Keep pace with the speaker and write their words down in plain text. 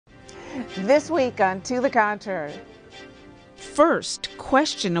This week on To the Contrary. First,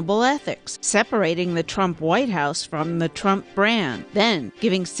 questionable ethics, separating the Trump White House from the Trump brand. Then,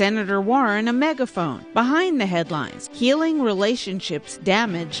 giving Senator Warren a megaphone. Behind the headlines, healing relationships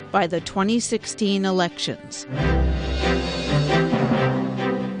damaged by the 2016 elections.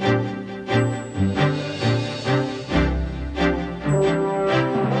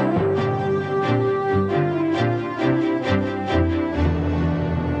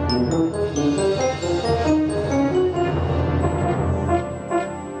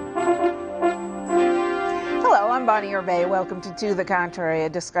 Welcome to the Contrary, a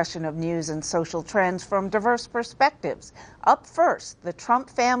discussion of news and social trends from diverse perspectives. Up first, the Trump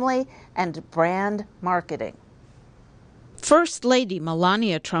family and brand marketing. First Lady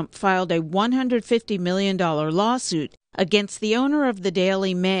Melania Trump filed a $150 million lawsuit against the owner of the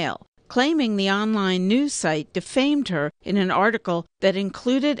Daily Mail, claiming the online news site defamed her in an article that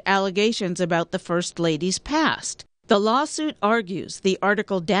included allegations about the First Lady's past. The lawsuit argues the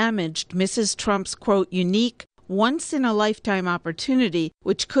article damaged Mrs. Trump's, quote, unique, once-in-a-lifetime opportunity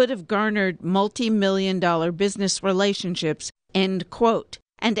which could have garnered multi-million-dollar business relationships, end quote.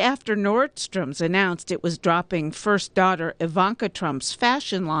 And after Nordstrom's announced it was dropping first daughter Ivanka Trump's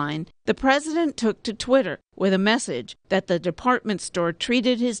fashion line, the president took to Twitter with a message that the department store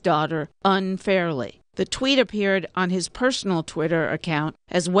treated his daughter unfairly. The tweet appeared on his personal Twitter account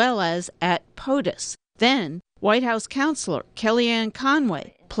as well as at POTUS. Then, White House counselor Kellyanne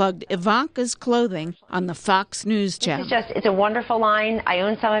Conway plugged Ivanka's clothing on the Fox News channel. It's a wonderful line. I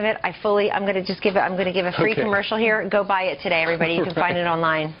own some of it. I'm going to give a free commercial here. Go buy it today, everybody. You can find it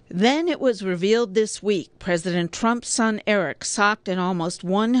online. Then it was revealed this week President Trump's son Eric socked an almost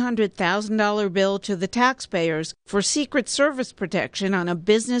 $100,000 bill to the taxpayers for Secret Service protection on a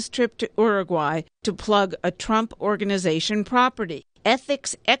business trip to Uruguay to plug a Trump organization property.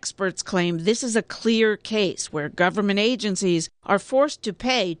 Ethics experts claim this is a clear case where government agencies are forced to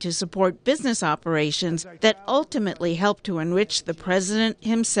pay to support business operations that ultimately help to enrich the president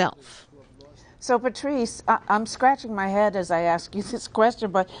himself. So, Patrice, I'm scratching my head as I ask you this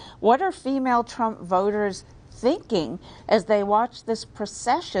question, but what are female Trump voters thinking as they watch this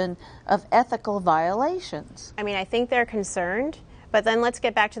procession of ethical violations? I mean, I think they're concerned. But then let's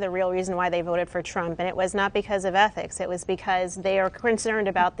get back to the real reason why they voted for Trump. And it was not because of ethics. It was because they are concerned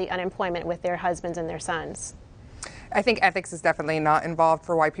about the unemployment with their husbands and their sons. I think ethics is definitely not involved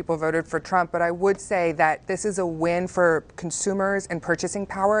for why people voted for Trump, but I would say that this is a win for consumers and purchasing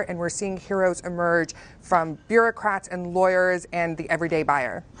power, and we're seeing heroes emerge from bureaucrats and lawyers and the everyday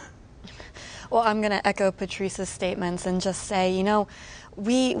buyer. Well, I'm going to echo Patrice's statements and just say, you know,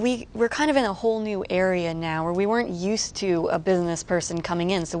 we're kind of in a whole new area now where we weren't used to a business person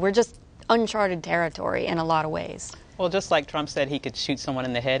coming in, so we're just uncharted territory in a lot of ways. Well, just like Trump said he could shoot someone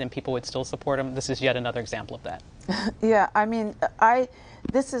in the head and people would still support him, this is yet another example of that. Yeah, I mean,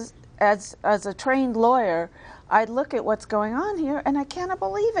 this is, as a trained lawyer, I look at what's going on here and I cannot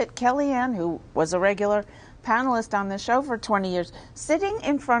believe it. Kellyanne, who was a regular panelist on the show for 20 years, sitting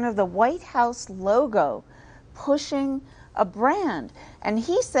in front of the White House logo, pushing a brand. And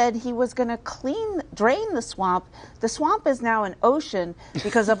he said he was going to drain the swamp. The swamp is now an ocean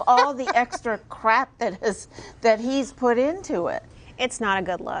because of all the extra crap that he's put into it. It's not a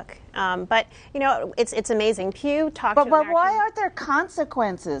good look. But, you know, it's amazing. Pew talked to But why aren't there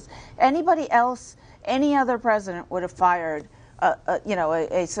consequences? Anybody else, any other president would have fired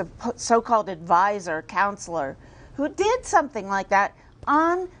a so-called advisor, counselor, who did something like that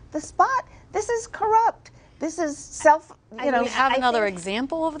on the spot. This is corrupt. This is Do you have another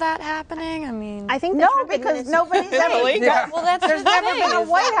example of that happening? I mean, I think no, because nobody's ever. Yeah. Well, there's never been a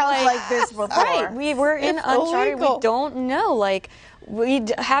White House like this before. Right, we're in uncharted. We don't know. Like, we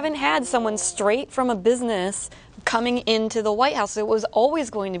haven't had someone straight from a business coming into the White House. It was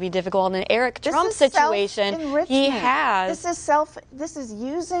always going to be difficult. In an Eric Trump situation, he has. This is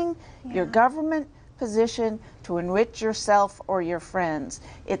using your government position to enrich yourself or your friends.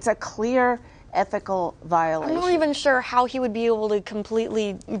 It's a clear ethical violation. I'm not even sure how he would be able to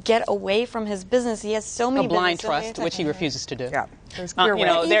completely get away from his business. He has so many blind trust, which he refuses to do. Yeah, there's clear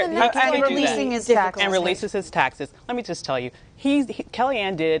releasing his taxes. And releases his taxes. Let me just tell you,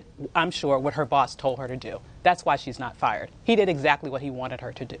 Kellyanne did, I'm sure, what her boss told her to do. That's why she's not fired. He did exactly what he wanted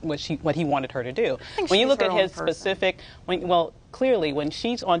her to do. What he wanted her to do. When you look at his specific, clearly when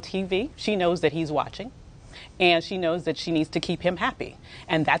she's on TV, she knows that he's watching. And she knows that she needs to keep him happy.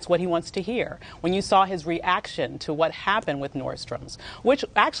 And that's what he wants to hear. When you saw his reaction to what happened with Nordstrom's, which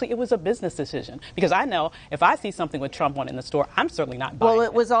actually it was a business decision. Because I know if I see something with Trump on in the store, I'm certainly not buying it. Well,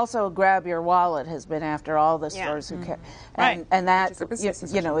 it was also grab your wallet has been after all the stores who can. And that,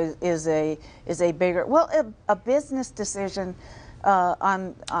 you know, is a bigger, well, a business decision.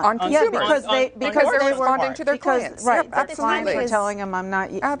 On consumers. Yeah, because they were were responding to their clients. Right, Yep, the clients were telling them, I'm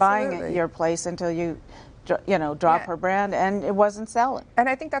not buying at your place until you drop her brand, and it wasn't selling. And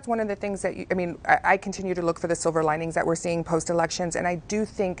I think that's one of the things that, I continue to look for the silver linings that we're seeing post-elections, and I do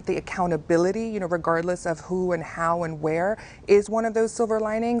think the accountability, regardless of who and how and where, is one of those silver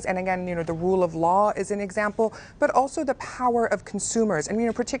linings. And again, the rule of law is an example, but also the power of consumers.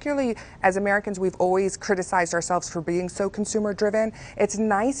 And, particularly as Americans, we've always criticized ourselves for being so consumer-driven. It's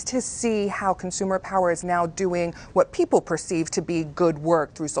nice to see how consumer power is now doing what people perceive to be good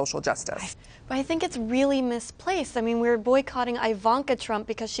work through social justice. But I think it's really misplaced. I mean, we're boycotting Ivanka Trump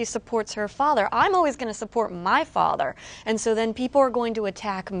because she supports her father. I'm always going to support my father. And so then people are going to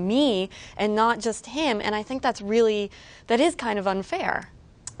attack me and not just him. And I think that is kind of unfair.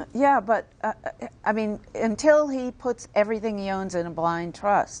 Yeah, but I mean, until he puts everything he owns in a blind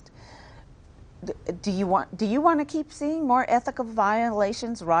trust, do you want to keep seeing more ethical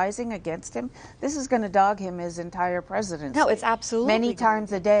violations rising against him? This is going to dog him his entire presidency. No, it's absolutely many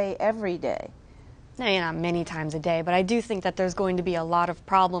times a day, every day. No, not many times a day, but I do think that there's going to be a lot of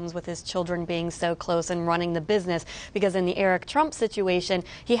problems with his children being so close and running the business, because in the Eric Trump situation,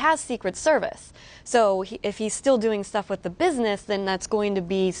 he has Secret Service. So if he's still doing stuff with the business, then that's going to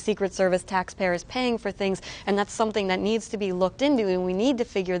be Secret Service taxpayers paying for things, and that's something that needs to be looked into, and we need to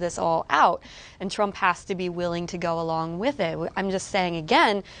figure this all out, and Trump has to be willing to go along with it. I'm just saying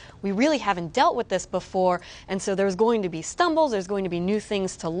again, we really haven't dealt with this before, and so there's going to be stumbles, there's going to be new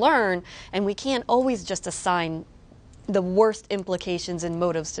things to learn, and we can't always just assign the worst implications and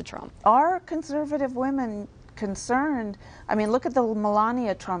motives to Trump. Are conservative women concerned? I mean, look at the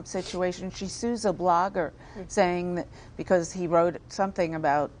Melania Trump situation. She sues a blogger saying that because he wrote something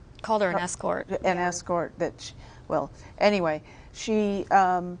about... Called her an escort. An escort that, anyway, she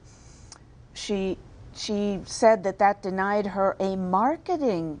said that denied her a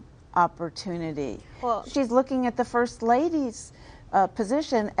marketing opportunity. Well, she's looking at the First Lady's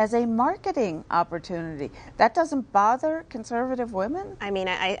position as a marketing opportunity. That doesn't bother conservative women? I mean,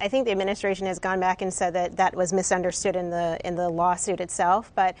 I think the administration has gone back and said that was misunderstood in the lawsuit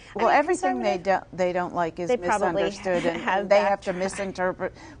itself. But everything they don't like is misunderstood, and they have to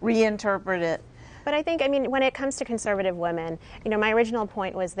reinterpret it. But I think, when it comes to conservative women, my original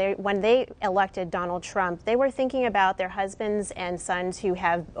point was when they elected Donald Trump, they were thinking about their husbands and sons who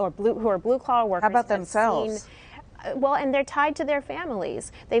are blue-collar workers. How about themselves? Well, and they're tied to their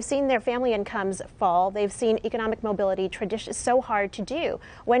families. They've seen their family incomes fall. They've seen economic mobility so hard to do.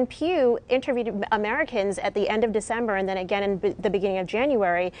 When Pew interviewed Americans at the end of December and then again in the beginning of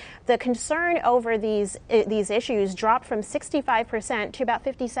January, the concern over these issues dropped from 65% to about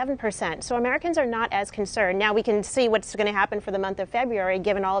 57%. So Americans are not as concerned. Now we can see what's going to happen for the month of February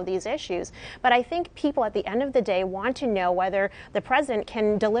given all of these issues. But I think people at the end of the day want to know whether the president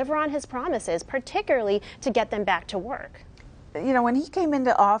can deliver on his promises, particularly to get them back to work. When he came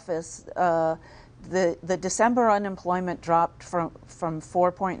into office, the December unemployment dropped from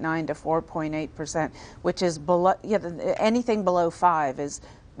 4.9 to 4.8%, which is below. Anything below 5 is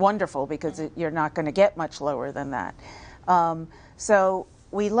wonderful because you're not going to get much lower than that. So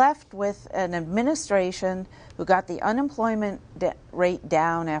we left with an administration who got the unemployment rate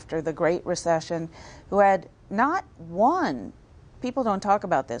down after the Great Recession, who had not one. People don't talk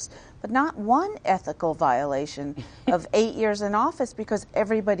about this, but not one ethical violation of 8 years in office, because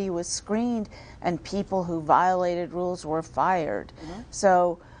everybody was screened and people who violated rules were fired.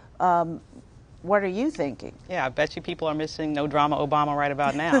 So what are you thinking? Yeah, I bet you people are missing no drama Obama right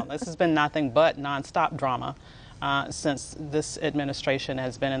about now. This has been nothing but nonstop drama since this administration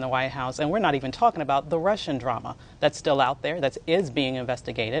has been in the White House. And we're not even talking about the Russian drama that's still out there, that is being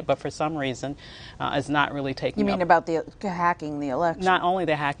investigated, but for some reason is not really taking You mean about the hacking the election? Not only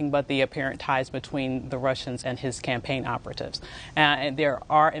the hacking, but the apparent ties between the Russians and his campaign operatives. And there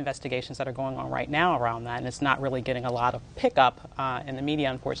are investigations that are going on right now around that, and it's not really getting a lot of pickup in the media,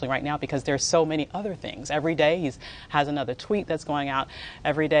 unfortunately, right now, because there's so many other things. Every day he has another tweet that's going out.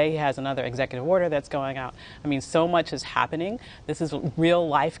 Every day he has another executive order that's going out. I mean, so much is happening. This is real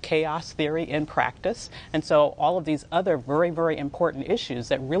life chaos theory in practice. And so all of these other very, very important issues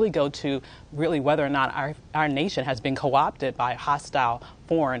that really go to really whether or not our nation has been co-opted by a hostile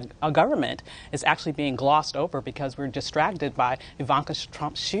foreign government is actually being glossed over because we're distracted by Ivanka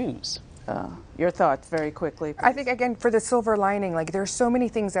Trump's shoes. Your thoughts very quickly, please. I think, again, for the silver lining, like there's so many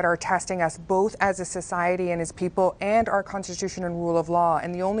things that are testing us both as a society and as people and our Constitution and rule of law.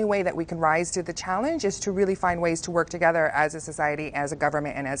 And the only way that we can rise to the challenge is to really find ways to work together as a society, as a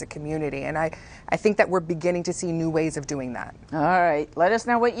government, and as a community. And I think that we're beginning to see new ways of doing that. All right. Let us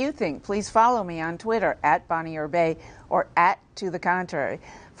know what you think. Please follow me on Twitter @BonnieOrbay or @ToTheContrary.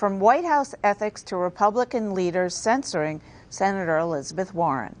 From White House ethics to Republican leaders censoring Senator Elizabeth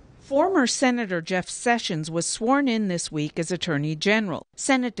Warren. Former Senator Jeff Sessions was sworn in this week as Attorney General.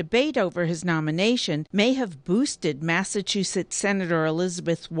 Senate debate over his nomination may have boosted Massachusetts Senator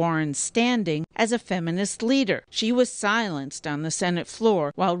Elizabeth Warren's standing as a feminist leader. She was silenced on the Senate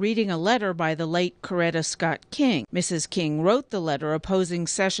floor while reading a letter by the late Coretta Scott King. Mrs. King wrote the letter opposing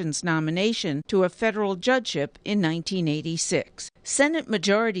Sessions' nomination to a federal judgeship in 1986. Senate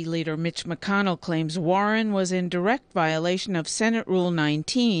Majority Leader Mitch McConnell claims Warren was in direct violation of Senate Rule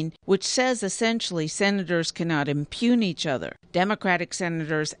 19, which says essentially senators cannot impugn each other. Democratic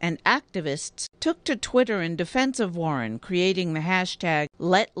senators and activists took to Twitter in defense of Warren, creating the hashtag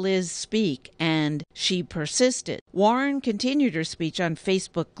 #LetLizSpeak and She Persisted. Warren continued her speech on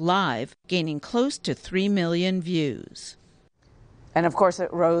Facebook Live, gaining close to 3 million views. And of course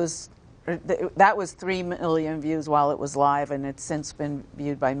it rose. That was 3 million views while it was live, and it's since been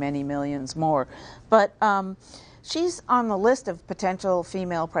viewed by many millions more. But she's on the list of potential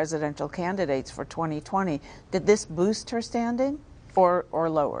female presidential candidates for 2020. Did this boost her standing or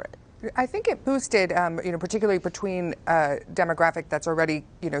lower it? I think it boosted, particularly between a demographic that's already,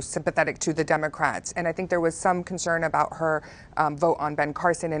 sympathetic to the Democrats. And I think there was some concern about her vote on Ben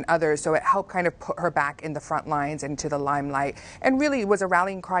Carson and others. So it helped kind of put her back in the front lines and to the limelight, and really was a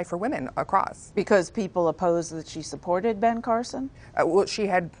rallying cry for women across. Because people opposed that she supported Ben Carson? Well, she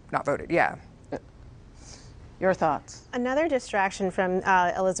had not voted, yeah. Your thoughts? Another distraction from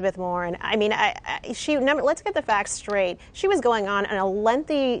Elizabeth Warren. I mean, let's get the facts straight. She was going on in a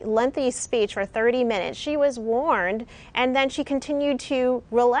lengthy speech for 30 minutes. She was warned, and then she continued to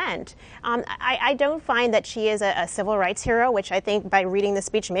relent. I don't find that she is a civil rights hero, which I think by reading the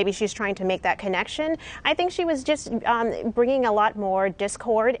speech, maybe she's trying to make that connection. I think she was just bringing a lot more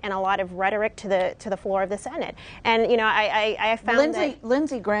discord and a lot of rhetoric to the floor of the Senate. And I found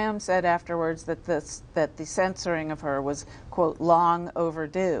Lindsey Graham said afterwards that the censoring of her was, quote, long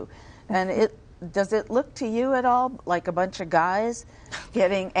overdue. And does it look to you at all like a bunch of guys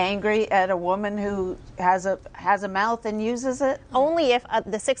getting angry at a woman who has a mouth and uses it? Only if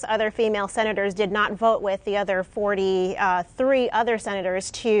the 6 other female senators did not vote with the other 43 other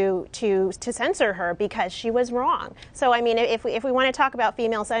senators to censor her because she was wrong. So, I mean, if we want to talk about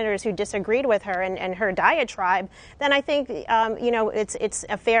female senators who disagreed with her and her diatribe, then I think, it's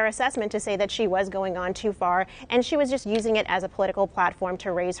a fair assessment to say that she was going on too far, and she was just using it as a political platform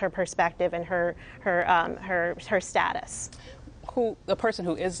to raise her perspective and her status. The person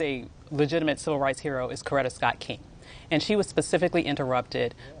who is a legitimate civil rights hero is Coretta Scott King. And she was specifically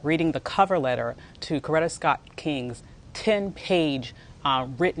interrupted reading the cover letter to Coretta Scott King's 10-page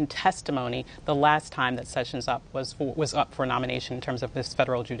written testimony the last time that Sessions was up for nomination in terms of this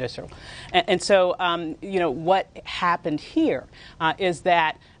federal judicial. And so, what happened here is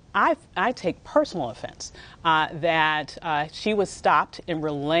that I take personal offense that she was stopped in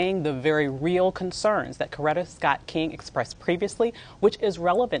relaying the very real concerns that Coretta Scott King expressed previously, which is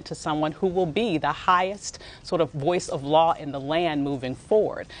relevant to someone who will be the highest sort of voice of law in the land moving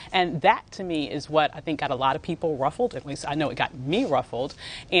forward. And that, to me, is what I think got a lot of people ruffled. At least I know it got me ruffled.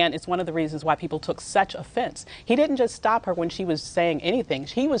 And it's one of the reasons why people took such offense. He didn't just stop her when she was saying anything.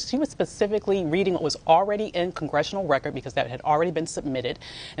 She was specifically reading what was already in congressional record because that had already been submitted.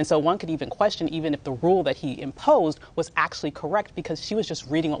 And so one could even question even if the rule that he imposed was actually correct because she was just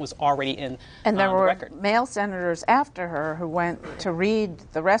reading what was already in and there were record. Male senators after her who went to read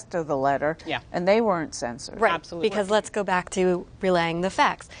the rest of the letter, and they weren't censored. Right, absolutely. Because let's go back to relaying the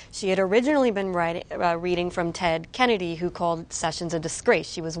facts. She had originally been reading from Ted Kennedy, who called Sessions a disgrace.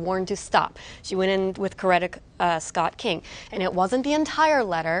 She was warned to stop. She went in with Coretta Scott King. And it wasn't the entire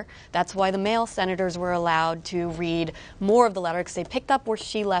letter. That's why the male senators were allowed to read more of the letter because they picked up where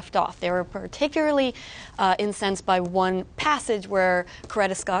she left off. They were particularly incensed by one passage where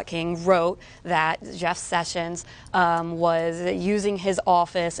Coretta Scott King wrote that Jeff Sessions was using his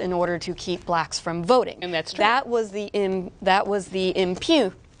office in order to keep blacks from voting. And that's true. That was the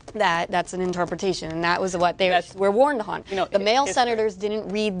That's an interpretation, and that was what they were warned on. The male senators didn't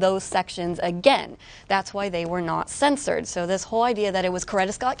read those sections again. That's why they were not censored. So this whole idea that it was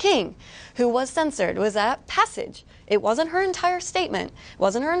Coretta Scott King who was censored was that passage. It wasn't her entire statement. It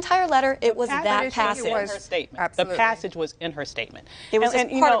wasn't her entire letter. It was that passage. It was her statement. The passage was in her statement. It was just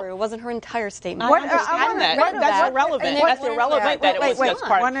part of her. It wasn't her entire statement. I understand that. That's irrelevant. That's irrelevant that it was just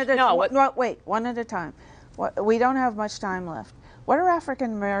part of it. One at a time. We don't have much time left. What are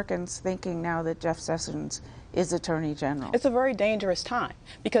African Americans thinking now that Jeff Sessions is Attorney General? It's a very dangerous time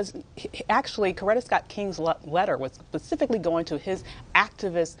because actually Coretta Scott King's letter was specifically going to his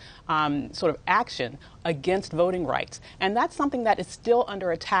activist sort of action against voting rights. And that's something that is still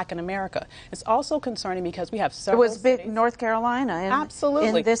under attack in America. It's also concerning because we have several cities. It was big North Carolina in this past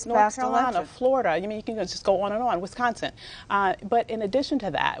election. North Carolina, Florida, I mean, you can just go on and on, Wisconsin. But in addition to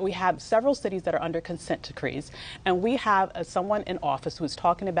that, we have several cities that are under consent decrees. And we have someone in office who is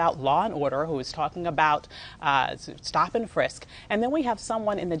talking about law and order, who is talking about stop and frisk. And then we have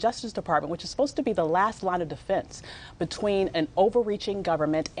someone in the Justice Department, which is supposed to be the last line of defense between an overreaching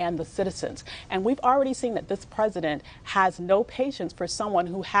government and the citizens. And we've already seen that this president has no patience for someone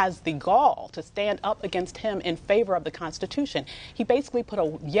who has the gall to stand up against him in favor of the Constitution. He basically put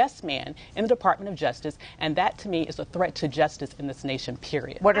a yes man in the Department of Justice, and that to me is a threat to justice in this nation,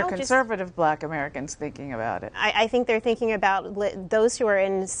 period. What are conservative black Americans thinking about it? I think they're thinking about those who are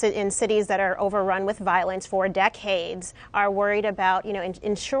in cities that are overrun with violence for decades are worried about,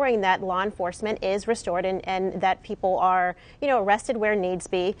 ensuring that law enforcement is restored and that people are, arrested where needs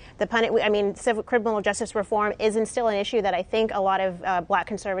be. Civil criminal justice reform isn't still an issue that I think a lot of black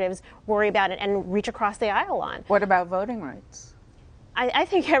conservatives worry about and reach across the aisle on. What about voting rights? I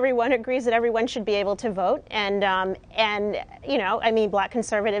think everyone agrees that everyone should be able to vote, and black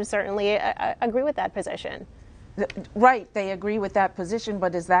conservatives certainly agree with that position. Right, they agree with that position,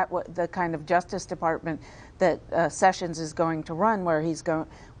 but is that what the kind of Justice Department that Sessions is going to run, where he's going,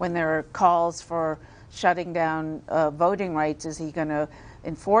 when there are calls for shutting down voting rights, is he going to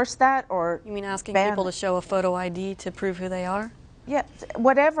enforce that, or you mean asking people to show a photo ID to prove who they are? Yeah,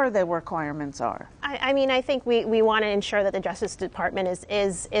 whatever the requirements are. I think we want to ensure that the Justice Department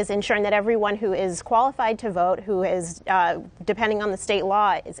is ensuring that everyone who is qualified to vote, who is, depending on the state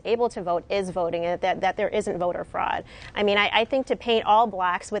law, is able to vote, is voting, and that there isn't voter fraud. I think to paint all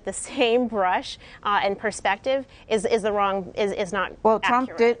blacks with the same brush and perspective is not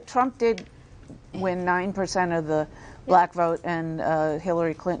accurate. Trump did win 9% of the black vote, and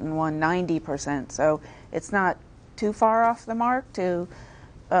Hillary Clinton won 90%. So it's not too far off the mark to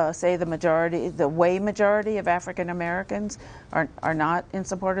say the majority of African Americans are not in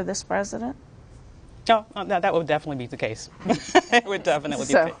support of this president? No, that would definitely be the case. It would definitely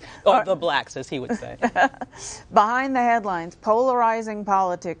be the case. Or the blacks, as he would say. Behind the headlines, polarizing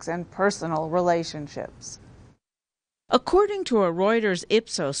politics and personal relationships. According to a Reuters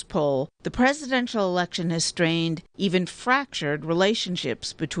Ipsos poll, the presidential election has strained, even fractured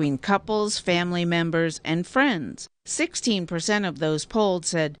relationships between couples, family members, and friends. 16% of those polled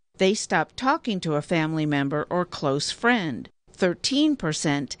said they stopped talking to a family member or close friend.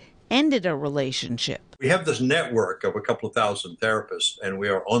 13% ended a relationship. We have this network of a couple of thousand therapists, and we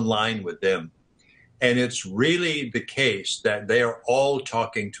are online with them. And it's really the case that they are all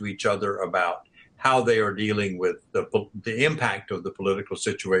talking to each other about how they are dealing with the impact of the political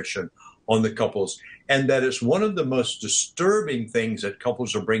situation on the couples, and that is one of the most disturbing things that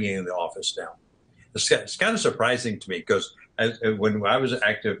couples are bringing in the office now. It's kind of surprising to me because when I was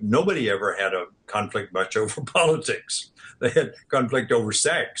active, nobody ever had a conflict much over politics. They had conflict over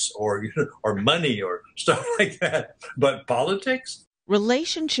sex or money or stuff like that. But politics?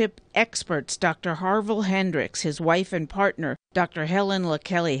 Relationship experts Dr. Harville Hendricks, his wife and partner, Dr. Helen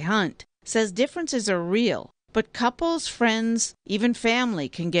LaKelly Hunt, says differences are real, but couples, friends, even family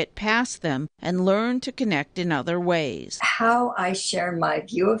can get past them and learn to connect in other ways. How I share my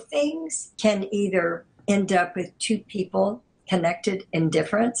view of things can either end up with two people connected in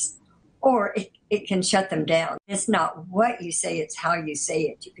difference, or it can shut them down. It's not what you say, it's how you say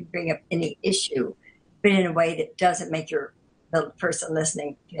it. You can bring up any issue, but in a way that doesn't make the person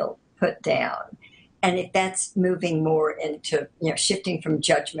listening feel put down. And if that's moving more into, shifting from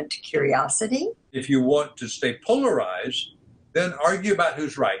judgment to curiosity. If you want to stay polarized, then argue about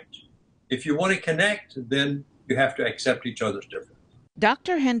who's right. If you want to connect, then you have to accept each other's difference.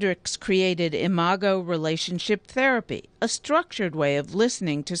 Dr. Hendricks created IMAGO Relationship Therapy, a structured way of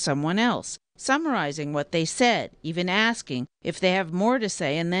listening to someone else, summarizing what they said, even asking if they have more to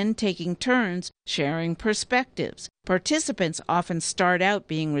say, and then taking turns sharing perspectives. Participants often start out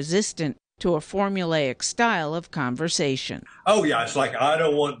being resistant to a formulaic style of conversation. Oh, yeah, it's like, I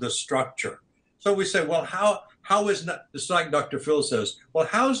don't want the structure. So we say, well, how is not, it's like Dr. Phil says, well,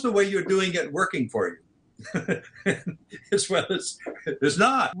 how's the way you're doing it working for you? As well as it's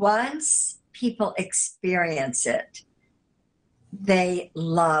not. Once people experience it, they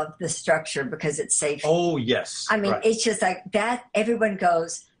love the structure because it's safe. Oh, yes. I mean, right. It's just like that. Everyone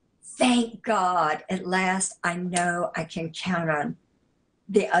goes, thank God, at last I know I can count on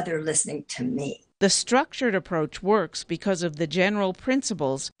the other listening to me. The structured approach works because of the general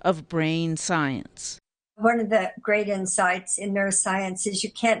principles of brain science. One of the great insights in neuroscience is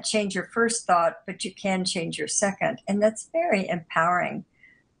you can't change your first thought, but you can change your second. And that's very empowering,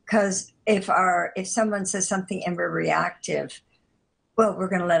 because if someone says something and we're reactive, well, we're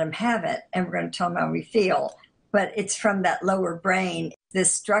going to let them have it and we're going to tell them how we feel. But it's from that lower brain.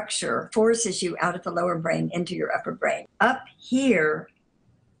 This structure forces you out of the lower brain into your upper brain. Up here,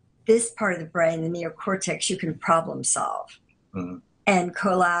 this part of the brain, the neocortex, you can problem solve and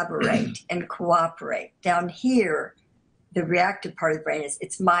collaborate and cooperate. Down here, the reactive part of the brain is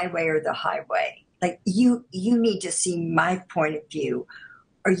it's my way or the highway. Like you need to see my point of view,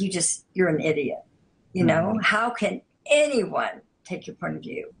 or you're an idiot. You know, how can anyone take your point of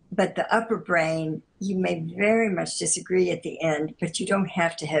view? But the upper brain, you may very much disagree at the end, but you don't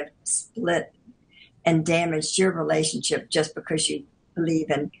have to have split and damaged your relationship just because you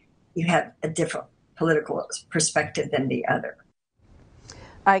believe in you have a different political perspective than the other.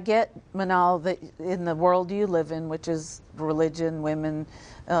 I get, Manal, that in the world you live in, which is religion, women,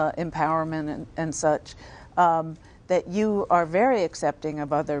 empowerment, and such, that you are very accepting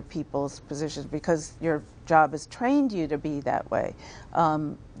of other people's positions because your job has trained you to be that way.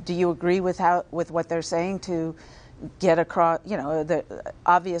 Do you agree with what they're saying to get across? You know,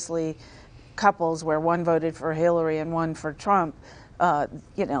 obviously, couples where one voted for Hillary and one for Trump.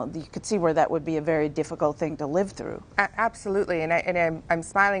 You know, you could see where that would be a very difficult thing to live through. Absolutely, and I'm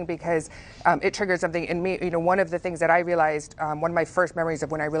smiling because it triggered something in me. You know, one of the things that I realized, one of my first memories of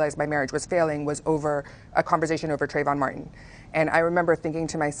when I realized my marriage was failing was over a conversation over Trayvon Martin. And I remember thinking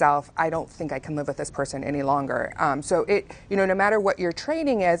to myself, I don't think I can live with this person any longer. So no matter what your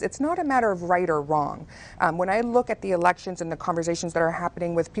training is, it's not a matter of right or wrong. When I look at the elections and the conversations that are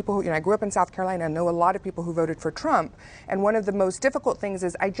happening with people who, I grew up in South Carolina and know a lot of people who voted for Trump. And one of the most difficult things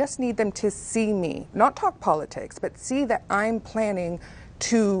is I just need them to see me, not talk politics, but see that I'm planning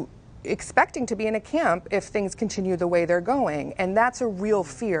to expecting to be in a camp if things continue the way they're going. And that's a real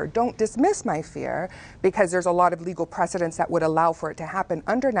fear. Don't dismiss my fear, because there's a lot of legal precedents that would allow for it to happen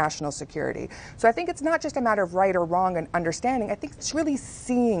under national security. So I think it's not just a matter of right or wrong and understanding. I think it's really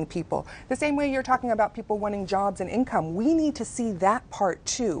seeing people. The same way you're talking about people wanting jobs and income, we need to see that part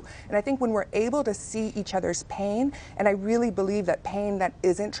too. And I think when we're able to see each other's pain, and I really believe that pain that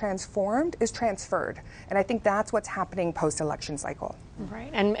isn't transformed is transferred. And I think that's what's happening post-election cycle.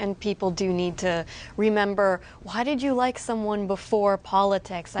 Right, and people do need to remember, why did you like someone before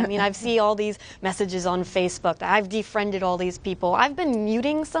politics? I mean, I see all these messages on Facebook that I've defriended all these people. I've been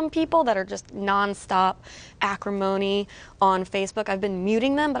muting some people that are just nonstop acrimony on Facebook. I've been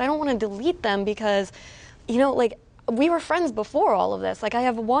muting them, but I don't want to delete them because, we were friends before all of this. Like, I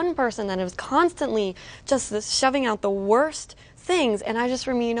have one person that is constantly just shoving out the worst things, and I just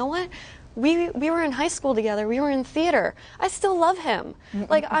remember, you know what? We were in high school together. We were in theater. I still love him.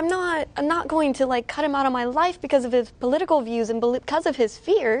 Like, I'm not going to cut him out of my life because of his political views and because of his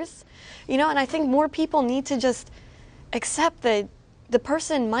fears, And I think more people need to just accept that the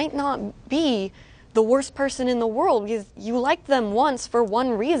person might not be the worst person in the world because you liked them once for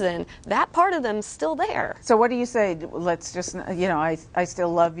one reason. That part of them's still there. So what do you say? Let's just, I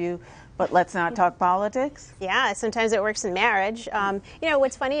still love you, but let's not talk politics? Yeah, sometimes it works in marriage.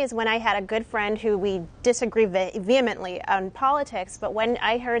 What's funny is when I had a good friend who we disagree vehemently on politics, but when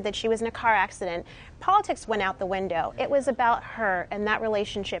I heard that she was in a car accident, politics went out the window. It was about her and that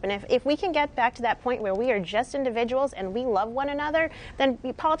relationship. And if we can get back to that point where we are just individuals and we love one another, then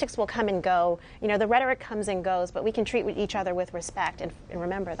politics will come and go. The rhetoric comes and goes, but we can treat each other with respect and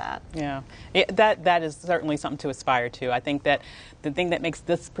remember that. Yeah, that is certainly something to aspire to. I think that the thing that makes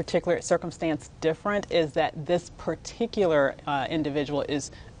this particular circumstance different is that this particular individual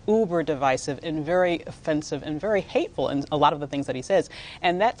is uber divisive and very offensive and very hateful in a lot of the things that he says.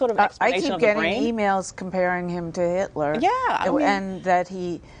 And that sort of explanation of the brain. I keep getting emails comparing him to Hitler. Yeah. And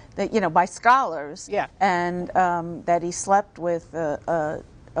by scholars. Yeah. And that he slept with a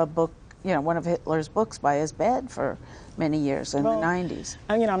book one of Hitler's books by his bed for many years in the 90s.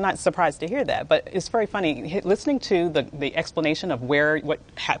 I'm not surprised to hear that, but it's very funny listening to the explanation of what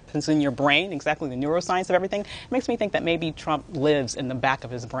happens in your brain, exactly the neuroscience of everything. It makes me think that maybe Trump lives in the back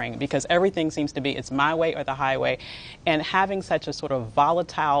of his brain, because everything seems to be it's my way or the highway, and having such a sort of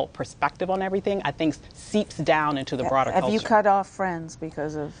volatile perspective on everything, I think seeps down into the broader culture. Have you cut off friends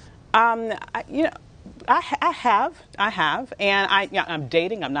because of? I have, and I'm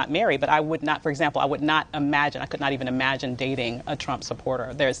dating. I'm not married, but I would not, for example, I could not even imagine dating a Trump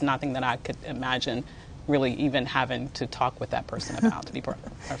supporter. There's nothing that I could imagine really even having to talk with that person about, to be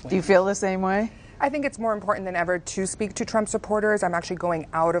perfectly. Do you feel the same way? I think it's more important than ever to speak to Trump supporters. I'm actually going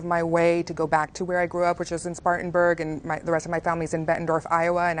out of my way to go back to where I grew up, which is in Spartanburg, and the rest of my family's in Bettendorf,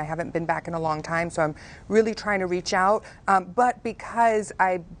 Iowa, and I haven't been back in a long time, so I'm really trying to reach out. But because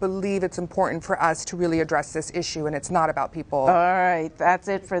I believe it's important for us to really address this issue, and it's not about people. All right, that's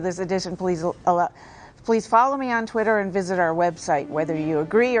it for this edition. Please follow me on Twitter and visit our website. Whether you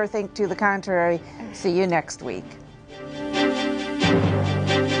agree or think to the contrary, see you next week.